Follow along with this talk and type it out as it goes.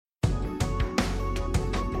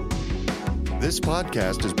This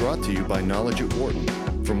podcast is brought to you by Knowledge at Wharton.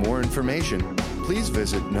 For more information, please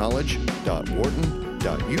visit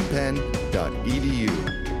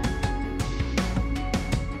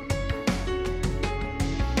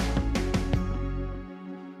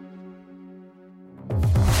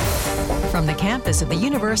From the campus of the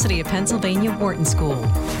University of Pennsylvania Wharton School,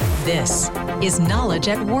 this is Knowledge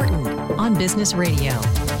at Wharton on Business Radio.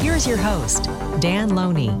 Here's your host, Dan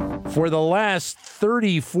Loney. For the last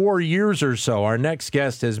 34 years or so, our next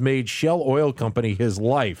guest has made Shell Oil Company his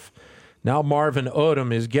life. Now Marvin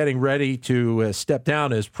Odum is getting ready to step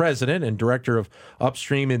down as president and director of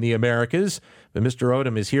Upstream in the Americas. But Mr.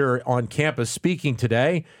 Odum is here on campus speaking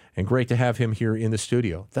today, and great to have him here in the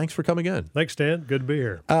studio. Thanks for coming in. Thanks, Dan. Good to be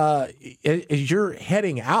here. As you're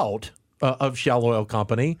heading out of Shell Oil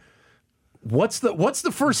Company, what's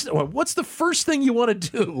the first thing you want to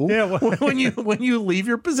do when you leave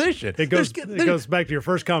your position? It goes back to your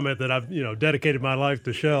first comment that I've dedicated my life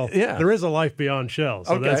to Shell. Yeah. There is a life beyond Shell,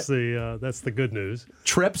 so okay. that's the good news.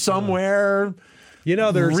 Trip somewhere.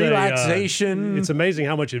 There's relaxation. It's amazing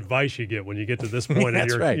how much advice you get when you get to this point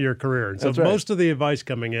in your career. And so most of the advice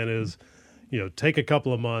coming in is, take a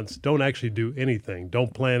couple of months, don't actually do anything,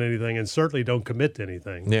 don't plan anything, and certainly don't commit to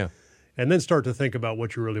anything. Yeah. And then start to think about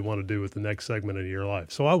what you really want to do with the next segment of your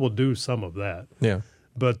life. So I will do some of that. Yeah.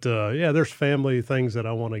 But, there's family things that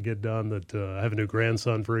I want to get done. That I have a new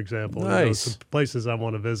grandson, for example. Nice. Some places I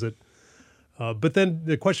want to visit. But then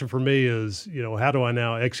the question for me is, how do I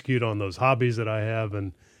now execute on those hobbies that I have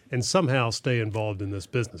and somehow stay involved in this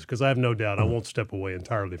business? Because I have no doubt I won't step away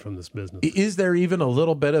entirely from this business. Is there even a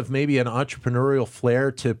little bit of maybe an entrepreneurial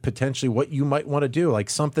flair to potentially what you might want to do,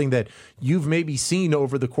 like something that you've maybe seen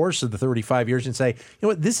over the course of the 35 years and say,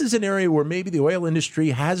 this is an area where maybe the oil industry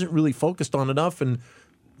hasn't really focused on enough and,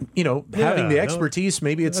 having the expertise,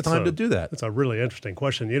 maybe it's time to do that? That's a really interesting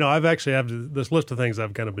question. I've actually have this list of things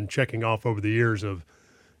I've kind of been checking off over the years of,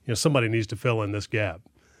 somebody needs to fill in this gap.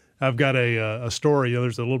 I've got a story,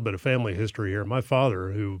 there's a little bit of family history here. My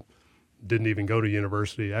father, who didn't even go to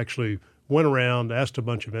university, actually went around, asked a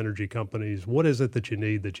bunch of energy companies, what is it that you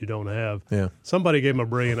need that you don't have? Yeah. Somebody gave him a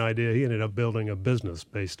brilliant idea. He ended up building a business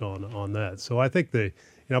based on that. So I think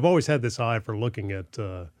I've always had this eye for looking at,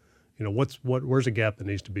 where's a gap that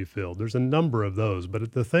needs to be filled? There's a number of those,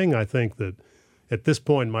 but the thing I think that at this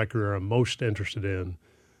point in my career I'm most interested in,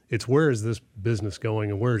 it's where is this business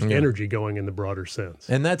going and where's energy going in the broader sense?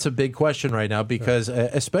 And that's a big question right now because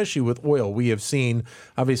especially with oil, we have seen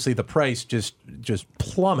obviously the price just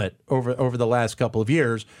plummet over the last couple of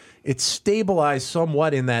years. It's stabilized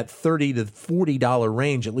somewhat in that $30 to $40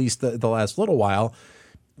 range, at least the last little while.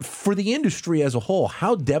 For the industry as a whole,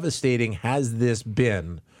 how devastating has this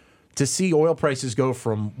been to see oil prices go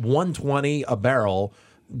from $120 a barrel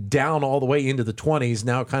down all the way into the 20s,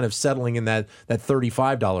 now kind of settling in that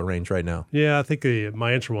 $35 range right now? Yeah, I think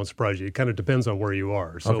my answer won't surprise you. It kind of depends on where you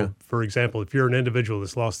are. So, for example, if you're an individual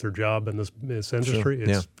that's lost their job in this industry,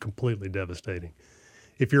 it's completely devastating.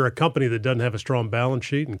 If you're a company that doesn't have a strong balance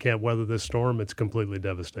sheet and can't weather this storm, it's completely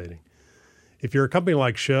devastating. If you're a company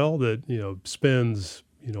like Shell that spends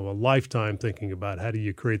a lifetime thinking about how do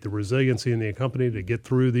you create the resiliency in the company to get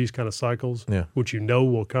through these kind of cycles, which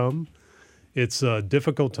will come. It's a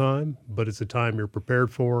difficult time, but it's a time you're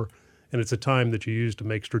prepared for, and it's a time that you use to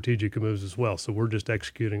make strategic moves as well. So we're just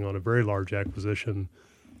executing on a very large acquisition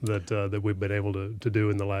that we've been able to do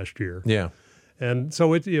in the last year. Yeah, and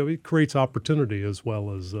so it creates opportunity as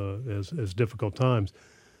well as difficult times.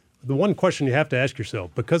 The one question you have to ask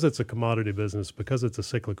yourself, because it's a commodity business, because it's a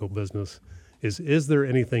cyclical business, is there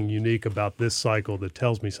anything unique about this cycle that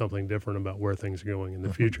tells me something different about where things are going in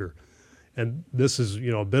the future? And this is,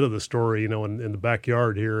 a bit of the story, in the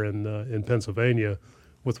backyard here in Pennsylvania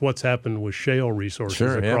with what's happened with shale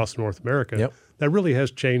resources across North America. Yep. That really has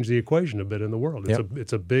changed the equation a bit in the world.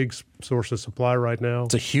 It's a big source of supply right now.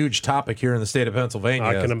 It's a huge topic here in the state of Pennsylvania.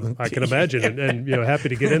 I can imagine, and happy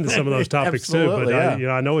to get into some of those topics too. But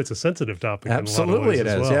I know it's a sensitive topic. Absolutely, in a lot of ways it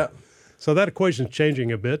is. Yeah. So that equation is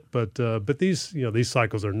changing a bit, but these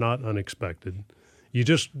cycles are not unexpected.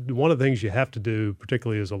 One of the things you have to do,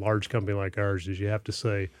 particularly as a large company like ours, is you have to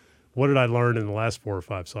say, what did I learn in the last 4 or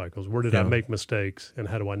 5 cycles? Where did I make mistakes, and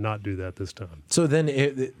how do I not do that this time? So then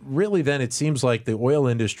it seems like the oil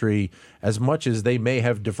industry, as much as they may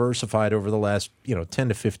have diversified over the last 10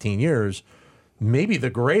 to 15 years, maybe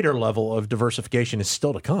the greater level of diversification is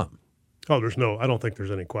still to come. Oh, I don't think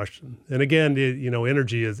there's any question. And again,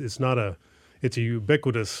 energy it's a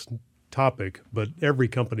ubiquitous topic, but every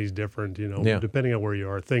company's different, depending on where you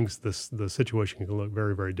are, the situation can look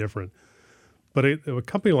very, very different. But a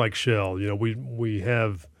company like Shell, we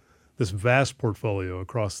have this vast portfolio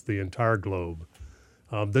across the entire globe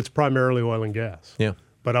that's primarily oil and gas. Yeah.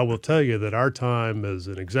 But I will tell you that our time as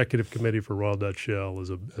an executive committee for Royal Dutch Shell,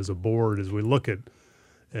 as a board, as we look at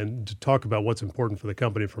and to talk about what's important for the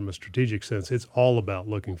company from a strategic sense, it's all about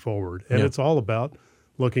looking forward. And it's all about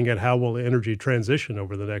looking at how will energy transition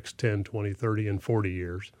over the next 10, 20, 30, and 40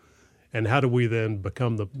 years. And how do we then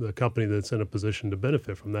become the company that's in a position to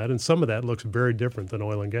benefit from that? And some of that looks very different than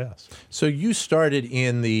oil and gas. So you started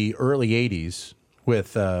in the early 80s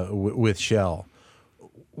with Shell.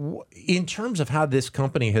 In terms of how this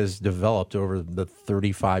company has developed over the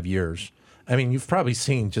 35 years, I mean, you've probably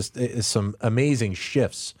seen just some amazing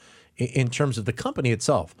shifts in terms of the company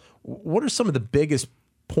itself. What are some of the biggest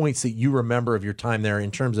points that you remember of your time there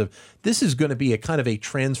in terms of this is going to be a kind of a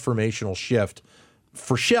transformational shift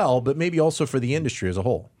for Shell, but maybe also for the industry as a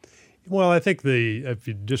whole? Well, I think if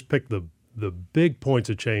you just pick the big points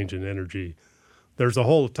of change in energy, there's a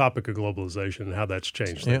whole topic of globalization and how that's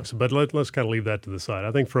changed things. But let's kind of leave that to the side.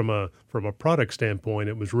 I think from a product standpoint,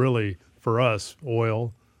 it was really, for us,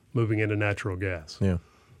 oil moving into natural gas. Yeah.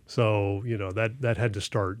 So, that had to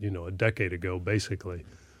start, a decade ago, basically.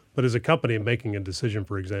 But as a company making a decision,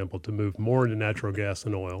 for example, to move more into natural gas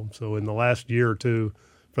than oil. So in the last year or two,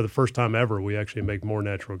 for the first time ever, we actually make more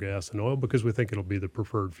natural gas than oil because we think it'll be the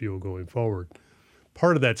preferred fuel going forward.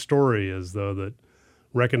 Part of that story is, though, that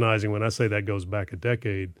recognizing, when I say that goes back a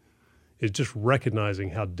decade, is just recognizing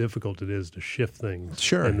how difficult it is to shift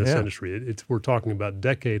things in this industry. We're talking about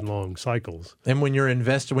decade-long cycles. And when you're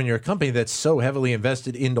a company that's so heavily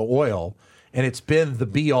invested into oil, and it's been the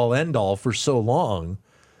be-all, end-all for so long,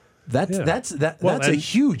 that's a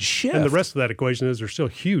huge shift. And the rest of that equation is there's still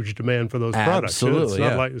huge demand for those products. Absolutely,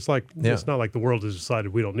 it's not like the world has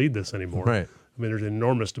decided we don't need this anymore. Right. I mean, there's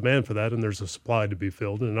enormous demand for that, and there's a supply to be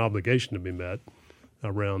filled and an obligation to be met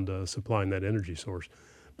around supplying that energy source.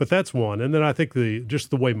 But that's one. And then I think just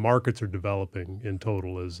the way markets are developing in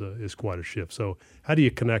total is quite a shift. So how do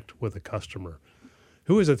you connect with a customer?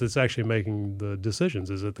 Who is it that's actually making the decisions?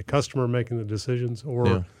 Is it the customer making the decisions,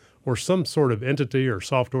 or some sort of entity or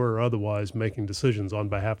software or otherwise making decisions on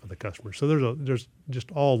behalf of the customer? So there's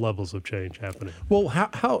just all levels of change happening. Well,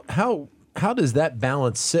 how does that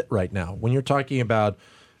balance sit right now when you're talking about,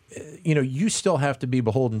 you still have to be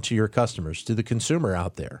beholden to your customers, to the consumer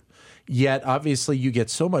out there. Yet, obviously, you get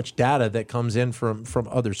so much data that comes in from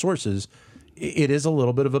other sources. It is a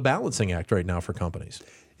little bit of a balancing act right now for companies.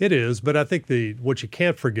 It is, but I think what you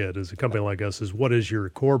can't forget as a company like us is what is your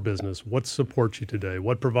core business, what supports you today,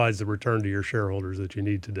 what provides the return to your shareholders that you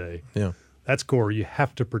need today. Yeah, that's core. You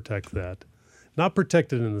have to protect that. Not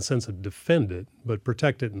protect it in the sense of defend it, but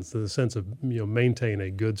protect it in the sense of maintain a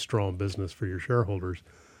good, strong business for your shareholders.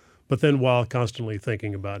 But then while constantly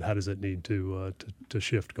thinking about how does it need to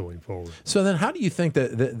shift going forward. So then how do you think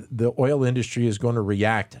that the oil industry is going to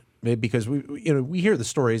react? Because we hear the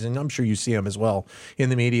stories, and I'm sure you see them as well in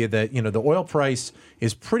the media, that the oil price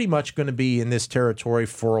is pretty much going to be in this territory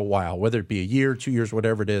for a while, whether it be a year, 2 years,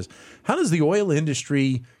 whatever it is. How does the oil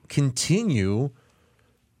industry continue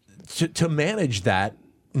to manage that,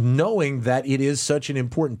 knowing that it is such an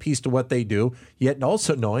important piece to what they do, yet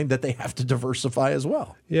also knowing that they have to diversify as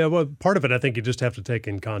well? Yeah, well, part of it I think you just have to take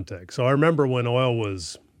in context. So I remember when oil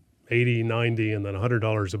was 80, 90, and then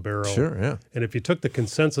 $100 a barrel. Sure, yeah. And if you took the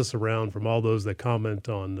consensus around from all those that comment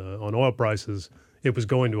on oil prices, it was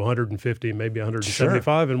going to 150, maybe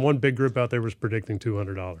 175, and one big group out there was predicting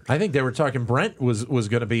 $200. I think they were talking Brent was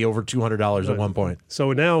going to be over $200 at one point.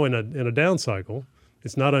 So now in a down cycle,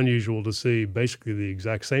 it's not unusual to see basically the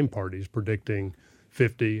exact same parties predicting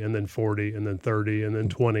 50 and then 40 and then 30 and then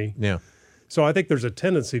 20. Yeah. So I think there's a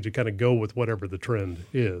tendency to kind of go with whatever the trend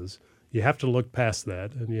is. You have to look past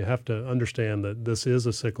that, and you have to understand that this is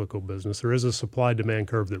a cyclical business. There is a supply-demand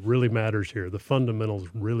curve that really matters here. The fundamentals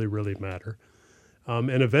really, really matter. And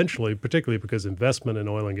eventually, particularly because investment in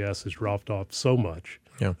oil and gas has dropped off so much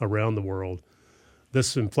around the world,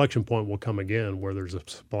 this inflection point will come again where there's a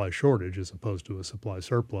supply shortage as opposed to a supply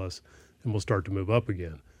surplus, and we'll start to move up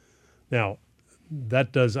again. Now, I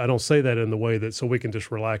don't say that in the way that so we can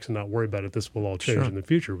just relax and not worry about it, this will all change in the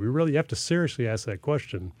future. We really have to seriously ask that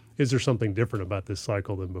question. Is there something different about this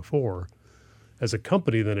cycle than before? As a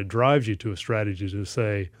company, then it drives you to a strategy to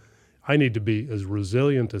say, I need to be as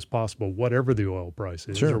resilient as possible, whatever the oil price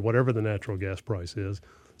is or whatever the natural gas price is.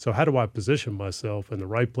 So how do I position myself in the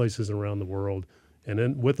right places around the world and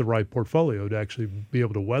then with the right portfolio to actually be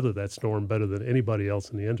able to weather that storm better than anybody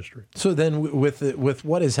else in the industry? So then with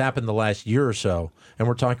what has happened the last year or so, and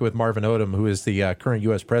we're talking with Marvin Odom, who is the current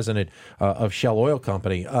U.S. president of Shell Oil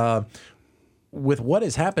Company, with what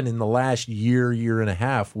has happened in the last year and a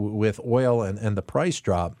half with oil and the price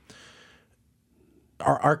drop,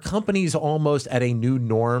 are companies almost at a new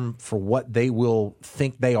norm for what they will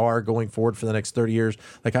think they are going forward for the next 30 years?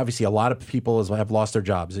 Like, obviously, a lot of people have lost their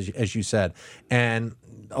jobs, as you said. And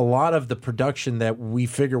a lot of the production that we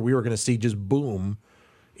figure we were going to see just boom,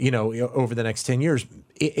 over the next 10 years,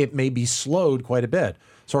 it may be slowed quite a bit.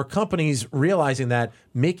 So are companies realizing that,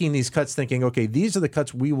 making these cuts, thinking, okay, these are the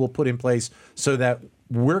cuts we will put in place so that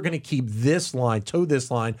we're going to keep toe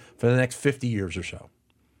this line for the next 50 years or so?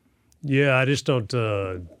 Yeah, I just don't.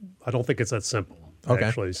 I don't think it's that simple. Okay.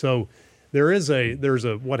 Actually, so there's a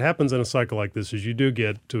what happens in a cycle like this is you do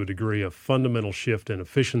get to a degree of fundamental shift in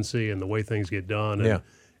efficiency and the way things get done,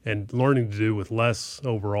 and learning to do with less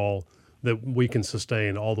overall that we can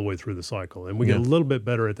sustain all the way through the cycle, and we get a little bit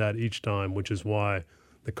better at that each time, which is why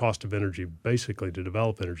the cost of energy, basically to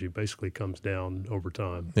develop energy, basically comes down over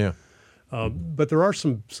time. Yeah. But there are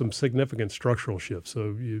some significant structural shifts.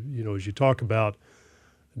 So as you talk about,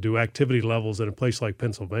 do activity levels in a place like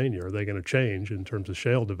Pennsylvania, are they going to change in terms of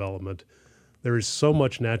shale development? There is so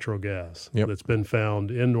much natural gas that's been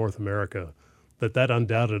found in North America that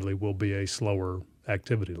undoubtedly will be a slower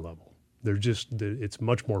activity level. It's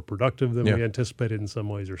much more productive than we anticipated in some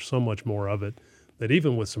ways. There's so much more of it that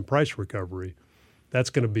even with some price recovery, that's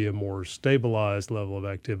going to be a more stabilized level of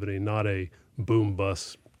activity, not a boom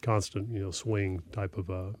bust, constant swing type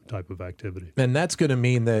of activity. And that's going to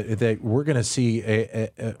mean that we're going to see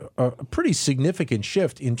a pretty significant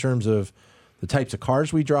shift in terms of the types of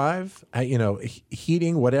cars we drive,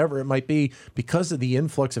 heating, whatever it might be, because of the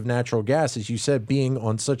influx of natural gas, as you said, being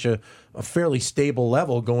on such a fairly stable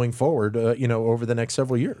level going forward, over the next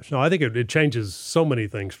several years. No, I think it changes so many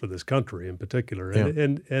things for this country in particular,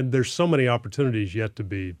 and there's so many opportunities yet to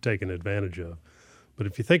be taken advantage of. But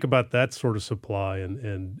if you think about that sort of supply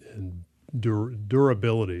and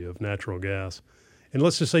durability of natural gas, and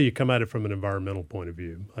let's just say you come at it from an environmental point of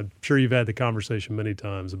view. I'm sure you've had the conversation many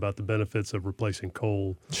times about the benefits of replacing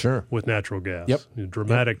coal with natural gas.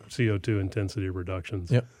 Dramatic CO2 intensity reductions.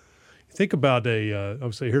 You think about I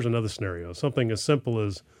would say here's another scenario, something as simple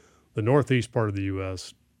as the northeast part of the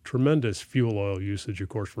U.S., tremendous fuel oil usage, of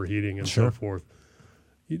course, for heating and so forth.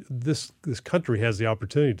 This country has the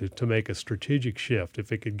opportunity to make a strategic shift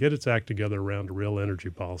if it could get its act together around a real energy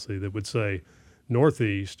policy that would say,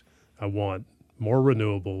 Northeast, I want more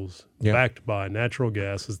renewables backed by natural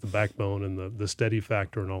gas as the backbone and the steady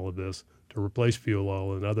factor in all of this to replace fuel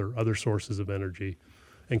oil and other sources of energy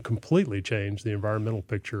and completely change the environmental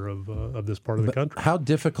picture of this part of the country. How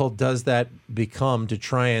difficult does that become to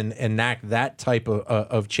try and enact that type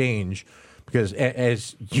of change? Because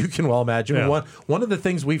as you can well imagine, one of the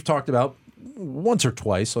things we've talked about once or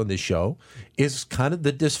twice on this show is kind of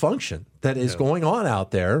the dysfunction that is going on out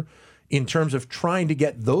there in terms of trying to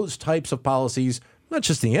get those types of policies, not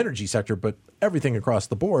just the energy sector, but everything across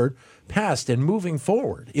the board, passed and moving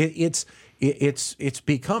forward. It's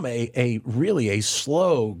become a really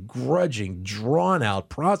slow, grudging, drawn out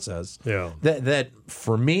process. That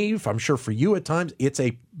for me, I'm sure for you at times, it's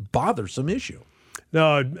a bothersome issue.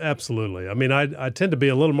 No, absolutely. I mean, I tend to be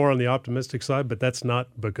a little more on the optimistic side, but that's not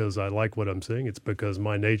because I like what I'm seeing. It's because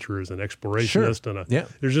my nature is an explorationist,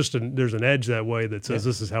 and there's an edge that way that says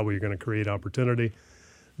this is how we're going to create opportunity.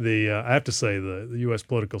 I have to say the U.S.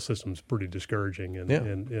 political system is pretty discouraging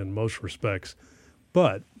in most respects,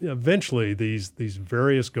 but eventually these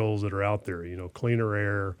various goals that are out there, cleaner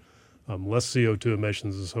air, less CO2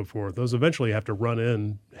 emissions and so forth, those eventually have to run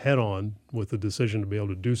in head on with the decision to be able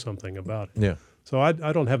to do something about it. So I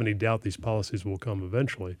don't have any doubt these policies will come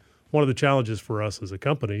eventually. One of the challenges for us as a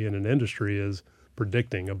company and an industry is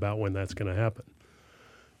predicting about when that's going to happen.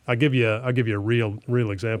 I'll give you a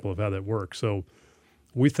real example of how that works. So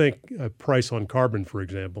we think a price on carbon, for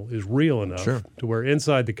example, is real enough to where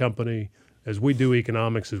inside the company, as we do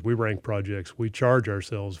economics, as we rank projects, we charge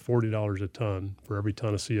ourselves $40 a ton for every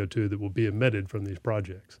ton of CO2 that will be emitted from these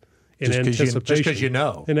projects. In anticipation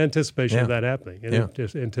of that happening, in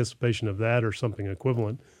anticipation of that or something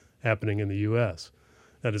equivalent happening in the U.S.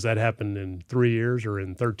 Now, does that happen in 3 years or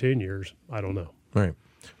in 13 years? I don't know. Right.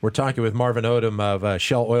 We're talking with Marvin Odom of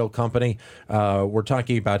Shell Oil Company. We're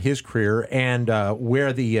talking about his career and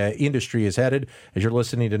where the industry is headed as you're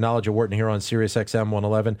listening to Knowledge at Wharton here on Sirius XM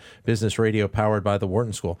 111, Business Radio powered by the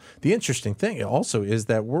Wharton School. The interesting thing also is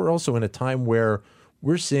that we're also in a time where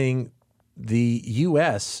we're seeing the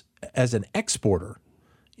U.S. as an exporter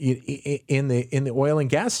in the oil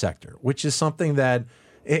and gas sector, which is something that,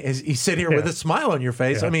 as you sit here with a smile on your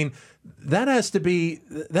face, I mean, that has to be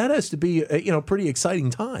a pretty exciting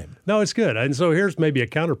time. No, it's good. And so here's maybe a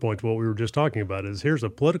counterpoint to what we were just talking about here's a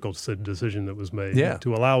political decision that was made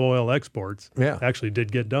to allow oil exports actually did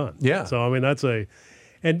get done. So, I mean,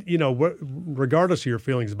 And, regardless of your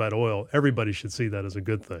feelings about oil, everybody should see that as a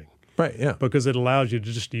good thing. Right, yeah. Because it allows you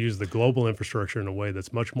to just use the global infrastructure in a way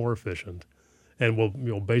that's much more efficient and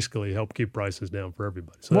will basically help keep prices down for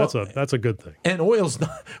everybody. So that's a good thing. And oil's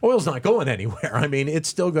not going anywhere. I mean, it's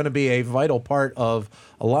still going to be a vital part of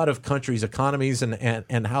a lot of countries' economies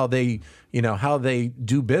and how they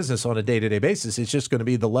do business on a day-to-day basis. It's just going to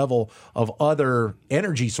be the level of other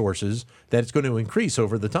energy sources that it's going to increase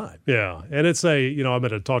over the time. Yeah, and it's I'm going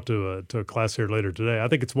to talk to a class here later today. I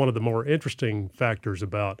think it's one of the more interesting factors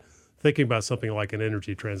about thinking about something like an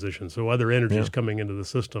energy transition. So other energies coming into the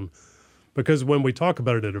system. Because when we talk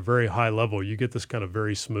about it at a very high level, you get this kind of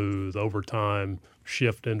very smooth, over time,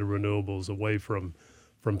 shift into renewables away from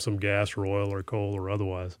some gas or oil or coal or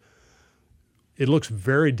otherwise. It looks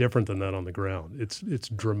very different than that on the ground. It's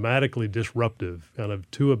dramatically disruptive kind of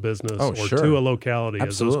to a business to a locality. Absolutely.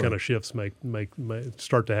 As those kind of shifts make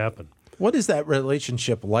start to happen. What is that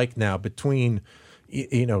relationship like now between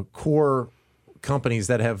core companies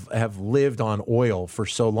that have lived on oil for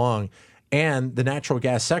so long and the natural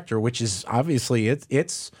gas sector, which is obviously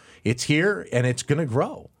it's here and it's going to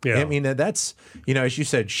grow. Yeah. I mean, that's, as you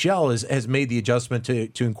said, Shell has made the adjustment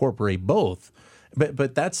to incorporate both,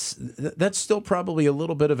 but that's still probably a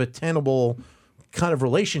little bit of a tenable kind of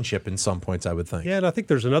relationship in some points, I would think. Yeah, and I think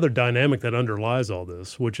there's another dynamic that underlies all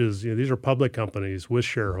this, which is these are public companies with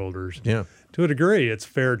shareholders. Yeah. To a degree, it's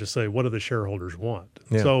fair to say, what do the shareholders want?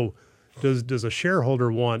 Yeah. So does a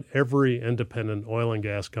shareholder want every independent oil and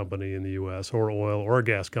gas company in the U.S. or oil or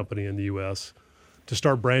gas company in the U.S. to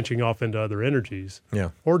start branching off into other energies? Yeah.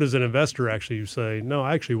 Or does an investor actually say, no,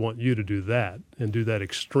 I actually want you to do that and do that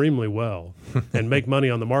extremely well and make money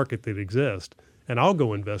on the market that exists, and I'll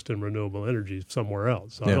go invest in renewable energy somewhere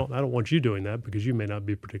else. So I don't want you doing that because you may not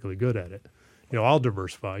be particularly good at it. I'll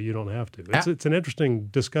diversify. You don't have to. It's an interesting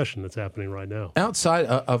discussion that's happening right now. Outside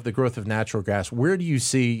of the growth of natural gas, where do you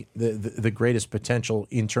see the greatest potential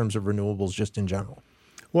in terms of renewables just in general?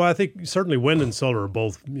 Well, I think certainly wind and solar are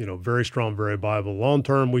both, very strong, very viable. Long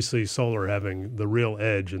term, we see solar having the real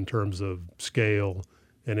edge in terms of scale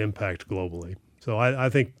and impact globally. So I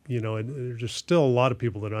think, there's just still a lot of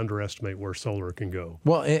people that underestimate where solar can go.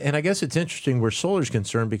 Well, and I guess it's interesting where solar is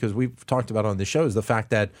concerned, because we've talked about on the show is the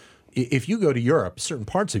fact that if you go to Europe, certain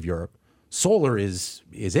parts of Europe, solar is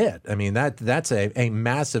it. I mean, that's a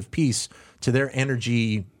massive piece to their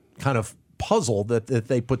energy kind of puzzle that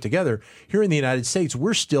they put together. Here in the United States,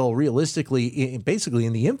 we're still realistically basically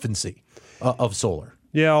in the infancy of solar.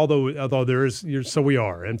 Yeah, although there is, so we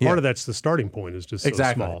are, and part of that's the starting point is just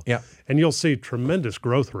so small. Yeah, and you'll see tremendous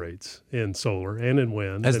growth rates in solar and in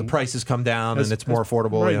wind as the prices come down and it's more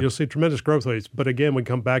affordable. Right, yeah. You'll see tremendous growth rates, but again, we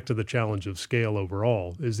come back to the challenge of scale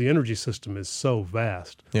overall. Is the energy system is so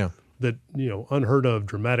vast. Yeah. That unheard of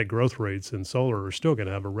dramatic growth rates in solar are still going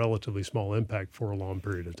to have a relatively small impact for a long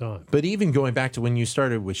period of time. But even going back to when you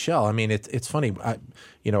started with Shell, I mean, it's funny.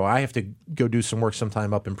 I have to go do some work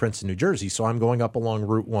sometime up in Princeton, New Jersey. So I'm going up along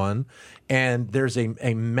Route 1, and there's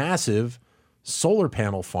a massive solar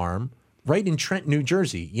panel farm right in Trent, New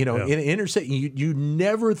Jersey. In an inner city, you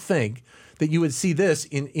never think that you would see this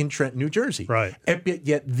in Trent, New Jersey. Right. And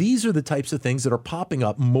yet these are the types of things that are popping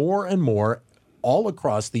up more and more all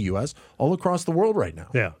across the U.S., all across the world right now.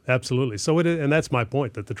 Yeah, absolutely. So and that's my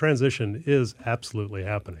point, that the transition is absolutely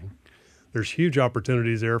happening. There's huge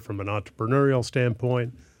opportunities there from an entrepreneurial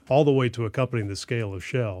standpoint, all the way to a company the scale of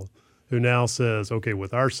Shell, who now says, okay,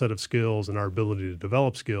 with our set of skills and our ability to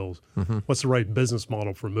develop skills, what's the right business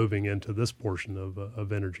model for moving into this portion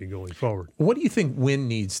of energy going forward? What do you think wind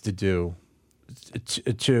needs to do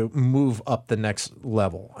to move up the next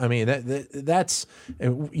level? I mean, that's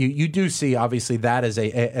you do see obviously that as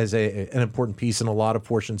an important piece in a lot of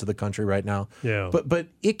portions of the country right now. Yeah. But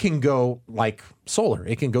it can go like solar.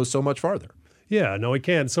 It can go so much farther. Yeah, no, it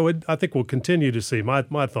can. So I think we'll continue to see my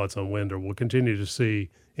thoughts on wind are we'll continue to see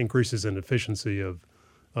increases in efficiency of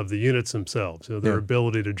the units themselves. Their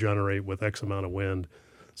ability to generate with X amount of wind.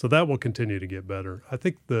 So that will continue to get better. I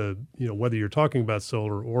think whether you're talking about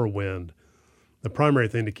solar or wind, the primary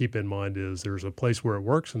thing to keep in mind is there's a place where it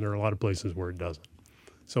works and there are a lot of places where it doesn't.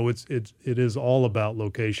 So it is all about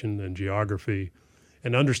location and geography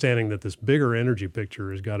and understanding that this bigger energy picture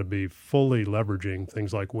has got to be fully leveraging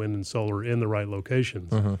things like wind and solar in the right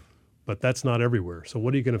locations. But that's not everywhere. So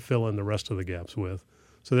what are you going to fill in the rest of the gaps with?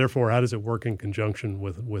 So therefore, how does it work in conjunction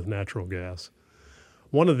with natural gas?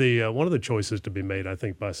 One of the choices to be made, I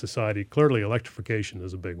think, by society, clearly electrification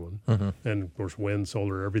is a big one. And, of course, wind,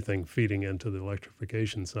 solar, everything feeding into the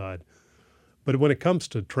electrification side. But when it comes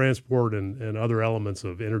to transport and other elements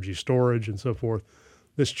of energy storage and so forth,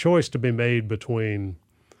 this choice to be made between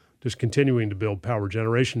just continuing to build power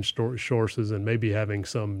generation sources and maybe having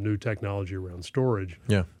some new technology around storage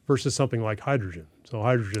versus something like hydrogen. So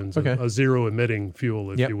hydrogen's a zero-emitting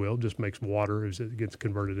fuel, if you will, just makes water as it gets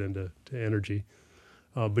converted into energy.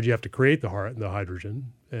 But you have to create the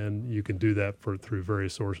hydrogen, and you can do that through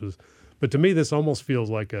various sources. But to me, this almost feels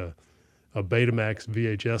like a Betamax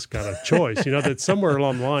VHS kind of choice, that somewhere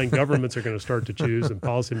along the line, governments are going to start to choose and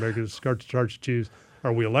policymakers start to choose.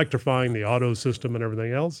 Are we electrifying the auto system and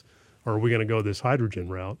everything else? Or are we going to go this hydrogen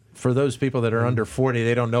route? For those people that are under 40,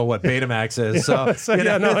 they don't know what Betamax is.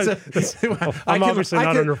 I'm obviously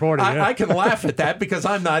not under 40. I can laugh at that because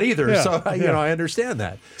I'm not either. I understand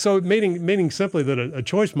that. So meaning simply that a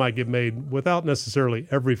choice might get made without necessarily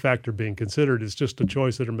every factor being considered. It's just a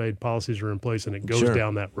choice that are made, policies are in place, and it goes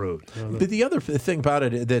down that road. But the other thing about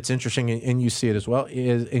it that's interesting, and you see it as well,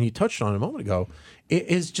 is, and you touched on it a moment ago,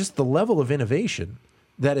 is just the level of innovation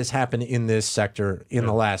that has happened in this sector in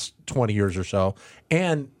the last 20 years or so.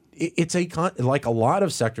 And it's like a lot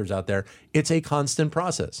of sectors out there, it's a constant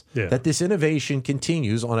process that this innovation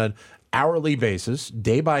continues on an hourly basis,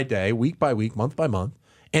 day by day, week by week, month by month.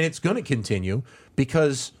 And it's going to continue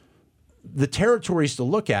because the territories to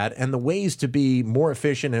look at and the ways to be more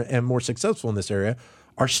efficient and more successful in this area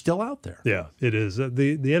are still out there. Yeah, it is.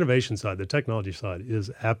 The innovation side, the technology side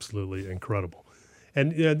is absolutely incredible.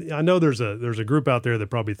 And I know there's a group out there that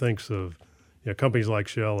probably thinks of companies like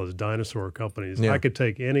Shell as dinosaur companies. I could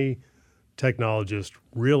take any technologist,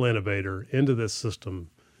 real innovator into this system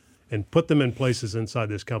and put them in places inside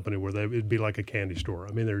this company where it'd be like a candy store.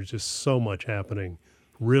 I mean, there's just so much happening,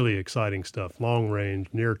 really exciting stuff, long range,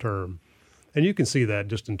 near term. And you can see that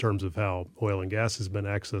just in terms of how oil and gas has been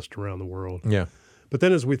accessed around the world. Yeah. But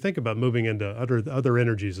then as we think about moving into other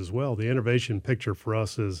energies as well, the innovation picture for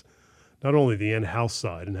us is not only the in-house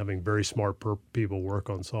side and having very smart people work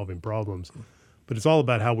on solving problems, but it's all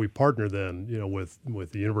about how we partner then,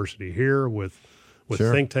 with the university here, with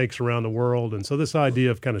think tanks around the world. And so this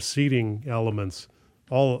idea of kind of seeding elements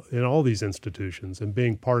in all these institutions and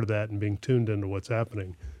being part of that and being tuned into what's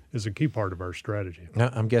happening is a key part of our strategy. Now,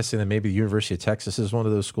 I'm guessing that maybe the University of Texas is one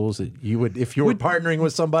of those schools that you would, if you were partnering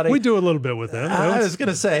with somebody. We do a little bit with them. I was going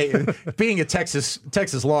to say, being a Texas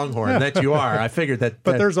Longhorn that you are, I figured that.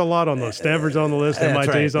 But there's a lot on the list. Stanford's on the list,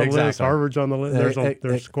 MIT's on the list, Harvard's on the list.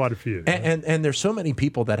 There's quite a few. And there's so many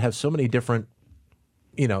people that have so many different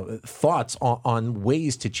thoughts on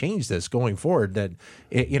ways to change this going forward that,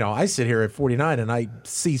 I sit here at 49 and I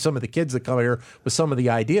see some of the kids that come here with some of the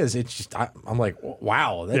ideas. It's just, I'm like,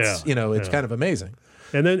 wow, that's, it's kind of amazing.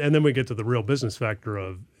 And then we get to the real business factor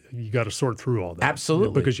of you got to sort through all that.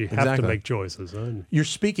 Absolutely. Because you have to make choices. You're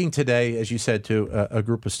speaking today, as you said, to a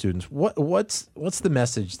group of students. What's the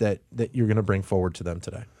message that you're going to bring forward to them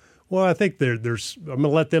today? Well, I think there's. I'm going to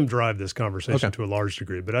let them drive this conversation to a large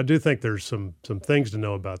degree, but I do think there's some things to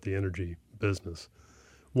know about the energy business.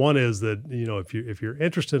 One is that if you're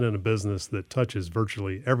interested in a business that touches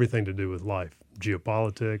virtually everything to do with life,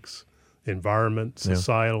 geopolitics, environment,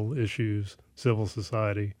 societal issues, civil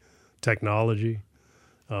society, technology,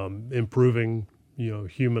 improving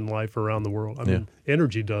human life around the world. I mean,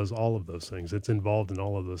 energy does all of those things. It's involved in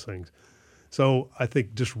all of those things. So I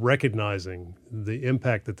think just recognizing the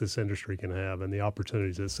impact that this industry can have and the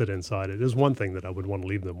opportunities that sit inside it is one thing that I would want to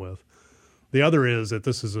leave them with. The other is that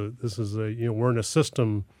this is a we're in a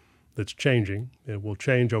system that's changing. It will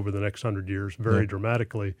change over the next 100 years very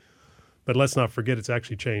dramatically. But let's not forget it's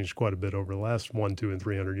actually changed quite a bit over the last 100, 200, and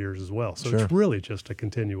 300 years as well. So it's really just a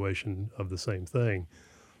continuation of the same thing.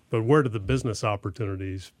 But where do the business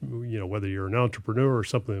opportunities, whether you're an entrepreneur or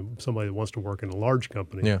somebody that wants to work in a large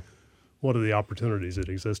company, what are the opportunities that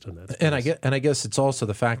exist in that space? And I guess it's also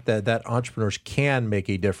the fact that entrepreneurs can make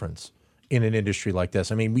a difference in an industry like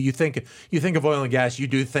this. I mean, you think of oil and gas, you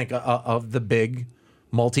do think of the big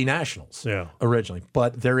multinationals originally,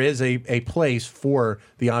 but there is a place for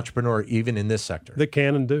the entrepreneur even in this sector. They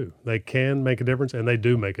can and do. They can make a difference, and they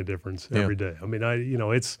do make a difference every day. I mean,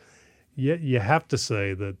 it's. You have to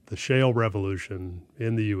say that the shale revolution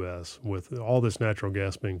in the U.S., with all this natural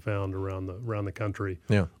gas being found around the country,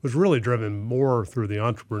 was really driven more through the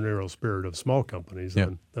entrepreneurial spirit of small companies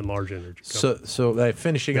than large energy companies. So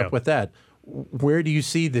finishing up with that, where do you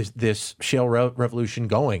see this shale revolution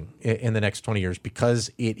going in the next 20 years?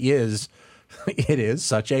 Because it is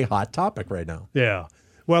such a hot topic right now. Yeah.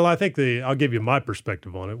 Well, I think I'll give you my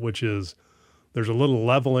perspective on it, which is there's a little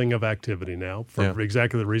leveling of activity now for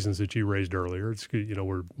exactly the reasons that you raised earlier. It's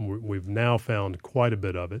we've now found quite a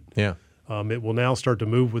bit of it. Yeah. It will now start to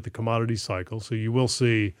move with the commodity cycle, so you will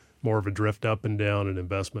see more of a drift up and down in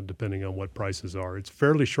investment depending on what prices are. It's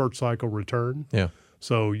fairly short cycle return. Yeah.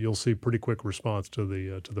 So you'll see pretty quick response to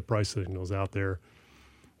the price signals out there.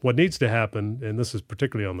 What needs to happen, and this is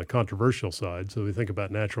particularly on the controversial side, so we think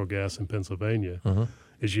about natural gas in Pennsylvania,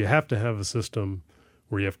 is you have to have a system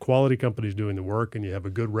where you have quality companies doing the work and you have a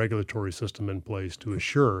good regulatory system in place to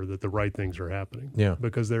assure that the right things are happening. Yeah.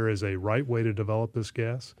 Because there is a right way to develop this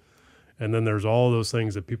gas. And then there's all those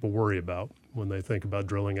things that people worry about when they think about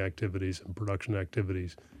drilling activities and production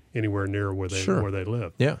activities anywhere near where they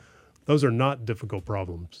live. Yeah. Those are not difficult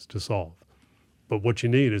problems to solve. But what you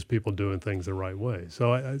need is people doing things the right way.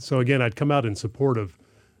 So again, I'd come out in support of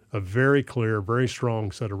a very clear, very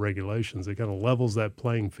strong set of regulations that kind of levels that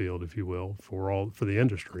playing field, if you will, for the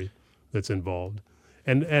industry that's involved.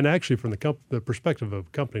 And actually, from the perspective of a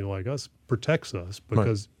company like us, protects us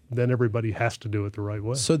because then everybody has to do it the right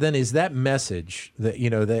way. So then, is that message that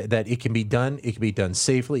that it can be done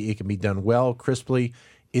safely, it can be done well, crisply?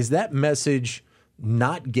 Is that message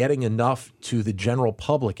not getting enough to the general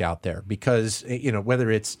public out there? Because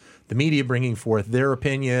whether it's the media bringing forth their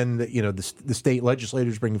opinion, the state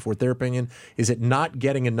legislators bringing forth their opinion, is it not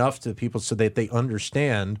getting enough to people so that they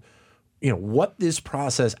understand what this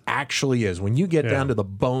process actually is when you get down to the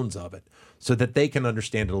bones of it, so that they can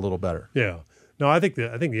understand it a little better? Yeah. No, I think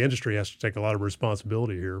the industry has to take a lot of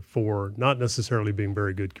responsibility here for not necessarily being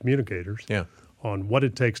very good communicators on what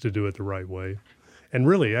it takes to do it the right way. And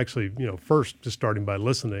really, actually, first just starting by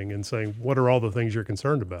listening and saying, what are all the things you're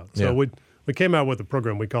concerned about? So we came out with a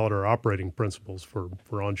program, we call it our operating principles for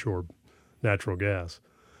onshore natural gas,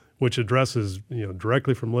 which addresses,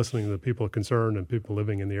 directly from listening to the people concerned and people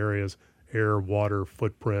living in the areas, air, water,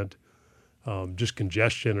 footprint, just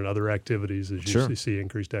congestion and other activities as you see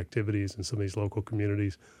increased activities in some of these local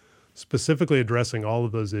communities, specifically addressing all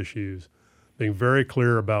of those issues, being very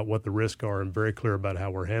clear about what the risks are and very clear about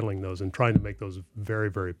how we're handling those and trying to make those very,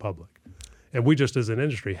 very public. And we just, as an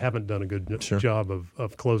industry, haven't done a good job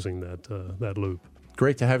of closing that loop.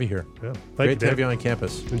 Great to have you here. Yeah, Great to have you on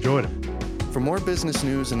campus. Enjoyed it. For more business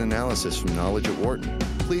news and analysis from Knowledge at Wharton,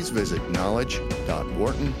 please visit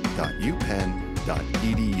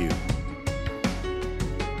knowledge.wharton.upenn.edu.